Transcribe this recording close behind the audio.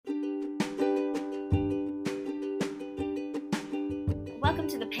Welcome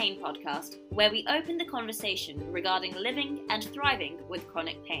to the Pain Podcast, where we open the conversation regarding living and thriving with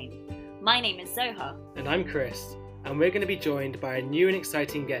chronic pain. My name is Zoha. And I'm Chris, and we're going to be joined by a new and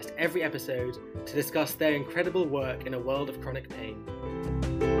exciting guest every episode to discuss their incredible work in a world of chronic pain.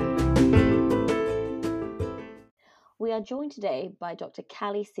 We are joined today by Dr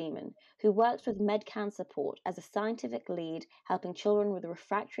Callie Seaman, who works with MedCan Support as a scientific lead helping children with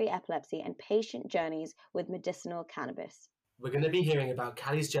refractory epilepsy and patient journeys with medicinal cannabis. We're going to be hearing about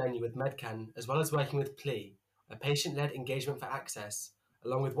Callie's journey with MedCan, as well as working with PLEA, a patient-led engagement for access,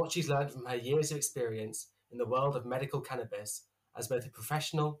 along with what she's learned from her years of experience in the world of medical cannabis as both a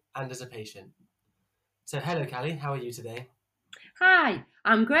professional and as a patient. So hello Callie, how are you today? Hi,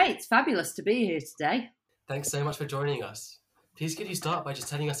 I'm great. It's fabulous to be here today. Thanks so much for joining us. Please could you start by just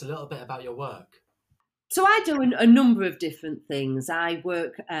telling us a little bit about your work? So I do a number of different things. I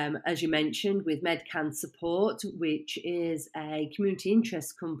work, as you mentioned, with MedCan Support, which is a community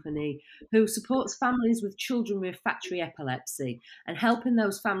interest company who supports families with children with refractory epilepsy and helping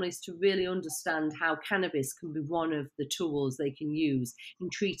those families to really understand how cannabis can be one of the tools they can use in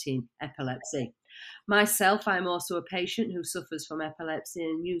treating epilepsy. Myself, I'm also a patient who suffers from epilepsy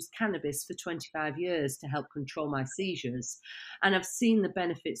and used cannabis for 25 years to help control my seizures. And I've seen the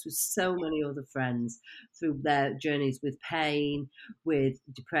benefits with so many other friends through their journeys with pain, with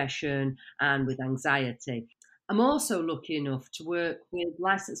depression, and with anxiety. I'm also lucky enough to work with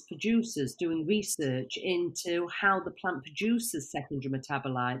licensed producers doing research into how the plant produces secondary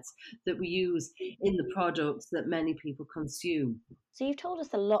metabolites that we use in the products that many people consume. So you've told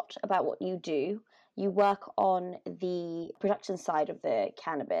us a lot about what you do. You work on the production side of the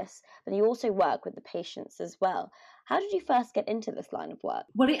cannabis, but you also work with the patients as well. How did you first get into this line of work?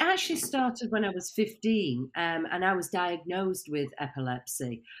 Well, it actually started when I was 15 and I was diagnosed with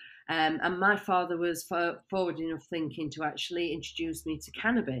epilepsy. And my father was forward enough thinking to actually introduce me to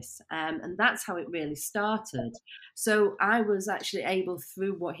cannabis. And that's how it really started. So I was actually able,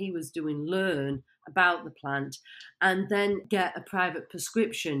 through what he was doing, learn about the plant and then get a private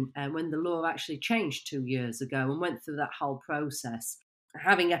prescription when the law actually changed 2 years ago, and went through that whole process.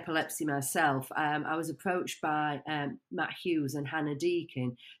 Having epilepsy myself, I was approached by Matt Hughes and Hannah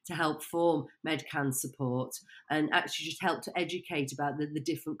Deakin to help form MedCan Support and actually just help to educate about the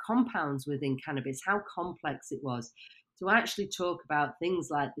different compounds within cannabis, how complex it was. To actually talk about things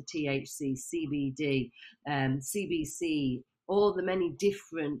like the THC, CBD, CBC, all the many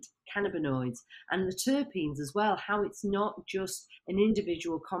different cannabinoids and the terpenes as well, how it's not just an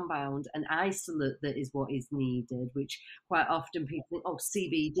individual compound, an isolate that is what is needed, which quite often people think, oh,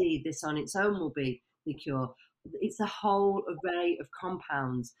 CBD, this on its own will be the cure. It's a whole array of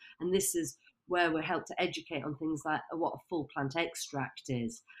compounds, and this is where we're helped to educate on things like what a full plant extract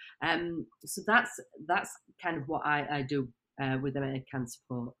is. So that's kind of what I do with the MedCan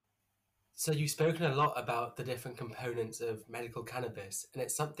Support. So you've spoken a lot about the different components of medical cannabis, and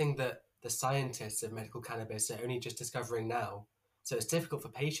it's something that the scientists of medical cannabis are only just discovering now. So it's difficult for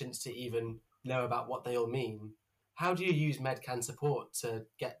patients to even know about what they all mean. How do you use MedCan Support to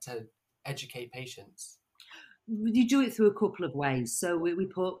get to educate patients? You do it through a couple of ways. So we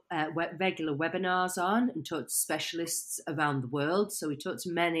put regular webinars on and talk to specialists around the world. So we talk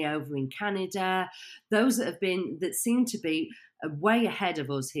to many over in Canada, those that seem to be way ahead of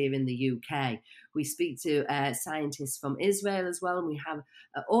us here in the UK. We speak to scientists from Israel as well, and we have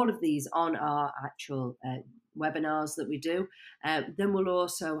all of these on our actual webinars that we do. Then we'll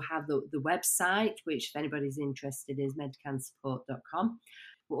also have the website, which if anybody's interested is medcansupport.com.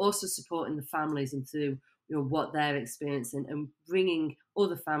 We're also supporting the families and through what they're experiencing and bringing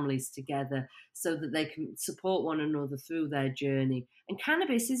other families together so that they can support one another through their journey. And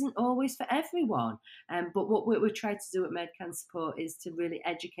cannabis isn't always for everyone, but what we're trying to do at MedCan Support is to really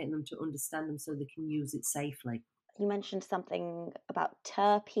educate them to understand them so they can use it safely. You mentioned something about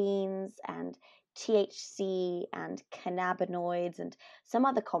terpenes and THC and cannabinoids and some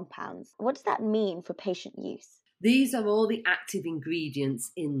other compounds. What does that mean for patient use? These are all the active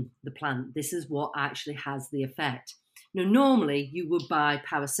ingredients in the plant. This is what actually has the effect. Normally you would buy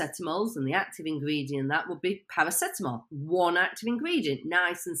paracetamols and the active ingredient, that would be paracetamol, one active ingredient,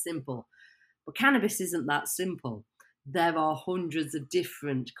 nice and simple. But cannabis isn't that simple. There are hundreds of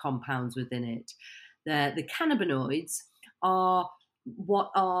different compounds within it. The cannabinoids are what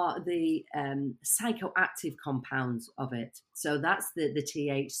are the psychoactive compounds of it. So that's the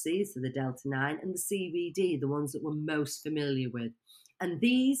THC, so the Delta-9, and the CBD, the ones that we're most familiar with. And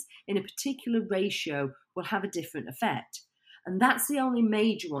these, in a particular ratio, will have a different effect. And that's the only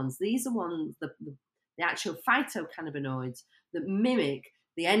major ones. These are ones, the actual phytocannabinoids that mimic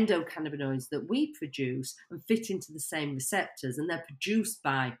the endocannabinoids that we produce and fit into the same receptors, and they're produced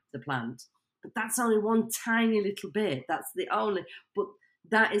by the plant. But that's only one tiny little bit. But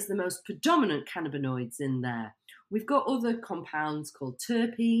that is the most predominant cannabinoids in there. We've got other compounds called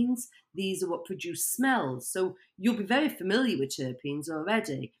terpenes. These are what produce smells. So you'll be very familiar with terpenes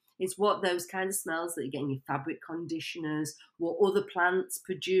already. It's what those kind of smells that you get in your fabric conditioners, what other plants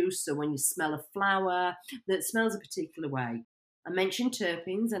produce. So when you smell a flower that smells a particular way. I mentioned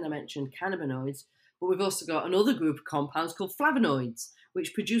terpenes and I mentioned cannabinoids, but we've also got another group of compounds called flavonoids,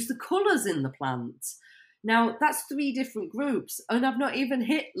 which produce the colours in the plant. Now, that's 3 different groups, and I've not even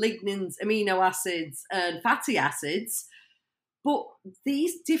hit lignins, amino acids, and fatty acids. But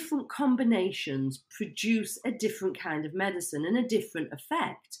these different combinations produce a different kind of medicine and a different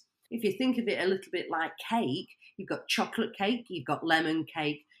effect. If you think of it a little bit like cake, you've got chocolate cake, you've got lemon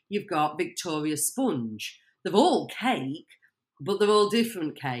cake, you've got Victoria sponge. They're all cake, but they're all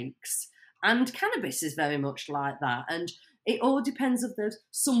different cakes. And cannabis is very much like that. And it all depends of those.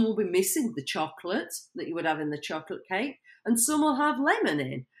 Some will be missing the chocolate that you would have in the chocolate cake, and some will have lemon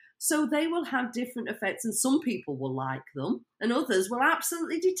in. So they will have different effects, and some people will like them, and others will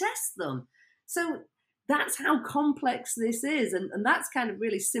absolutely detest them. So that's how complex this is, and that's kind of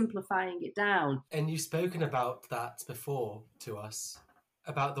really simplifying it down. And you've spoken about that before to us,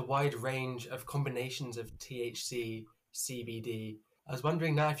 about the wide range of combinations of THC, CBD. I was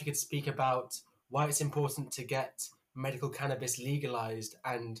wondering now if you could speak about why it's important to get medical cannabis legalized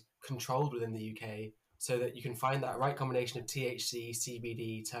and controlled within the UK so that you can find that right combination of THC,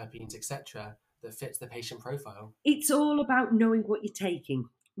 CBD, terpenes, etc. that fits the patient profile. It's all about knowing what you're taking.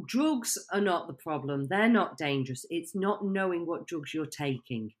 Drugs are not the problem. They're not dangerous. It's not knowing what drugs you're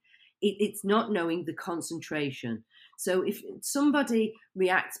taking. It's not knowing the concentration. So if somebody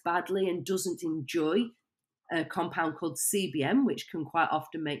reacts badly and doesn't enjoy a compound called CBN, which can quite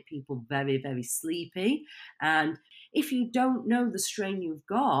often make people very, very sleepy. And if you don't know the strain you've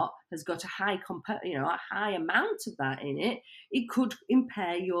got has got a high amount of that in it, it could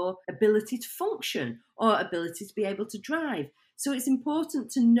impair your ability to function or ability to be able to drive. So it's important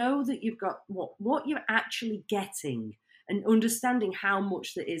to know that you've got what you're actually getting and understanding how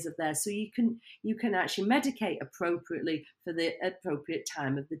much there is of there, so you can actually medicate appropriately for the appropriate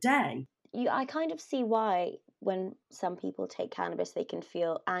time of the day. I kind of see why when some people take cannabis, they can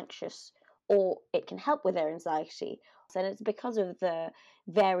feel anxious or it can help with their anxiety. And it's because of the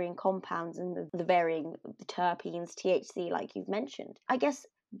varying compounds and the varying terpenes, THC, like you've mentioned. I guess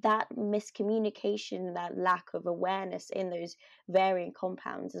that miscommunication, that lack of awareness in those varying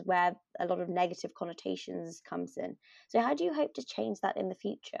compounds is where a lot of negative connotations comes in. So how do you hope to change that in the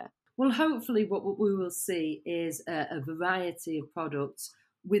future? Well, hopefully what we will see is a variety of products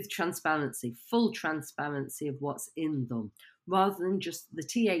with transparency, full transparency of what's in them, rather than just the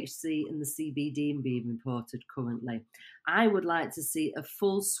THC and the CBD being reported currently. I would like to see a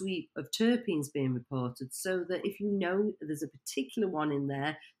full sweep of terpenes being reported, so that if you know there's a particular one in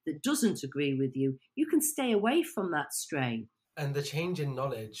there that doesn't agree with you, you can stay away from that strain. And the change in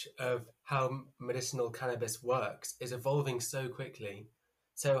knowledge of how medicinal cannabis works is evolving so quickly.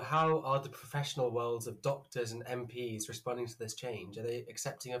 So how are the professional worlds of doctors and MPs responding to this change? Are they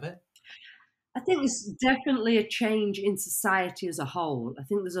accepting of it? I think there's definitely a change in society as a whole. I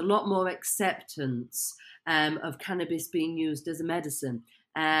think there's a lot more acceptance of cannabis being used as a medicine.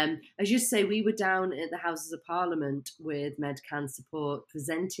 As you say, we were down at the Houses of Parliament with MedCan support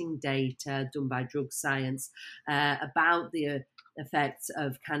presenting data done by Drug Science about the effects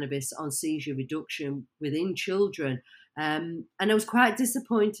of cannabis on seizure reduction within children. And I was quite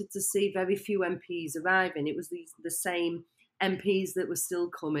disappointed to see very few MPs arriving. It was the same MPs that were still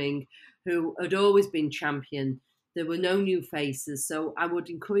coming, who had always been championed. There were no new faces. So I would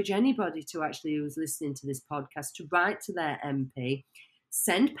encourage anybody to actually, who's listening to this podcast, to write to their MP,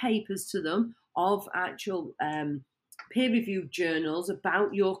 send papers to them of actual peer-reviewed journals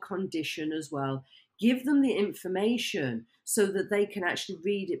about your condition as well. Give them the information so that they can actually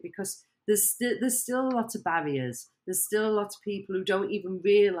read it, because there's still a lot of barriers. There's still a lot of people who don't even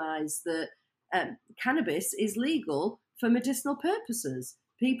realise that cannabis is legal for medicinal purposes.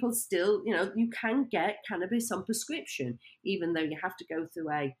 People still, you can get cannabis on prescription, even though you have to go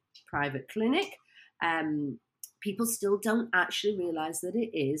through a private clinic. People still don't actually realise that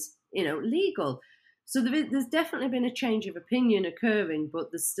it is, legal. So there's definitely been a change of opinion occurring,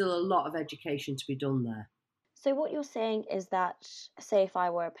 but there's still a lot of education to be done there. So what you're saying is that, say if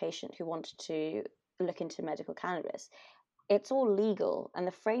I were a patient who wanted to look into medical cannabis, it's all legal and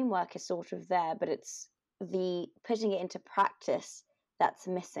the framework is sort of there, but it's the putting it into practice that's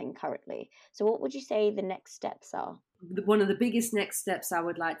missing currently. So what would you say the next steps are? one of the biggest next steps I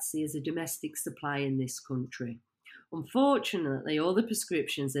would like to see is a domestic supply in this country. Unfortunately, all the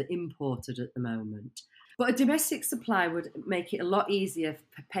prescriptions are imported at the moment. But a domestic supply would make it a lot easier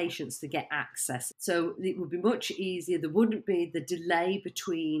for patients to get access. So it would be much easier. There wouldn't be the delay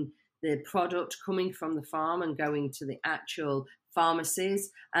between the product coming from the farm and going to the actual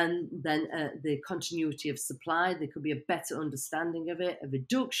pharmacies, and then the continuity of supply. There could be a better understanding of it, a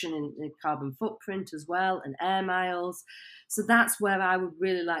reduction in the carbon footprint as well, and air miles. So that's where I would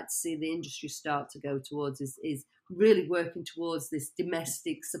really like to see the industry start to go towards, is really working towards this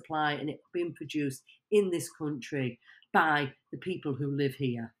domestic supply and it being produced in this country by the people who live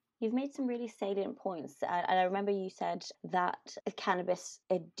here. You've made some really salient points, and I remember you said that cannabis,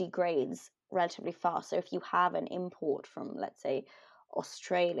 it degrades relatively fast. So if you have an import from, let's say,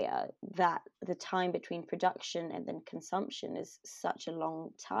 Australia, that the time between production and then consumption is such a long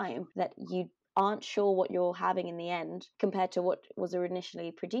time that you aren't sure what you're having in the end compared to what was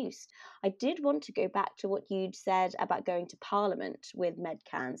initially produced. I did want to go back to what you'd said about going to Parliament with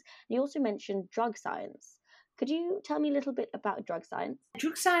MedCans. You also mentioned drug science. Could you tell me a little bit about Drug Science?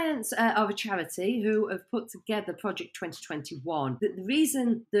 Drug Science are a charity who have put together Project 2021. The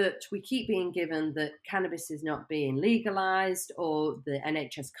reason that we keep being given that cannabis is not being legalised or the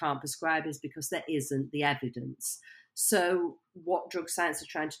NHS can't prescribe is because there isn't the evidence. So what Drug Science are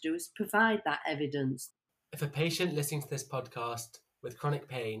trying to do is provide that evidence. If a patient listening to this podcast with chronic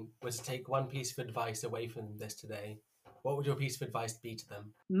pain were to take one piece of advice away from this today, what would your piece of advice be to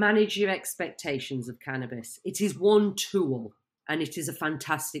them? Manage your expectations of cannabis. It is one tool, and it is a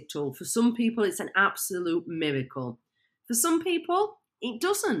fantastic tool. For some people, it's an absolute miracle. For some people, it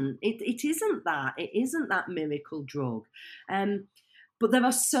doesn't. It isn't that. It isn't that miracle drug. But there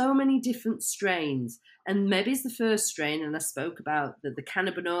are so many different strains, and maybe it's the first strain, and I spoke about the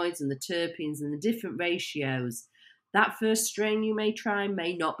cannabinoids and the terpenes and the different ratios. That first strain you may try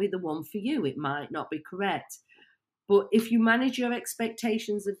may not be the one for you. It might not be correct. But if you manage your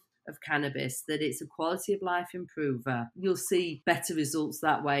expectations of cannabis, that it's a quality of life improver, you'll see better results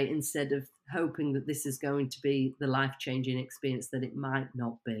that way instead of hoping that this is going to be the life-changing experience that it might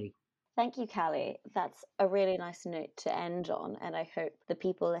not be. Thank you, Callie. That's a really nice note to end on, and I hope the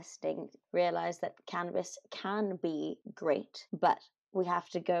people listening realise that cannabis can be great, but we have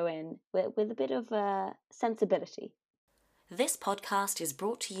to go in with a bit of sensibility. This podcast is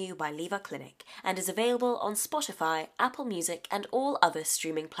brought to you by Liva Clinic and is available on Spotify, Apple Music and all other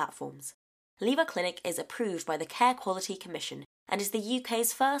streaming platforms. Liva Clinic is approved by the Care Quality Commission and is the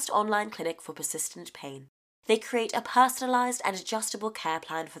UK's first online clinic for persistent pain. They create a personalised and adjustable care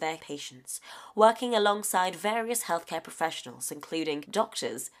plan for their patients, working alongside various healthcare professionals including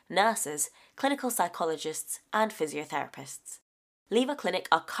doctors, nurses, clinical psychologists and physiotherapists. Liva Clinic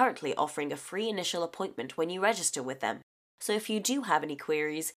are currently offering a free initial appointment when you register with them. So if you do have any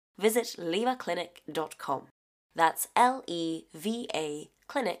queries, visit levaclinic.com. That's LEVA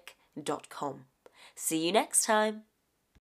clinic.com. See you next time.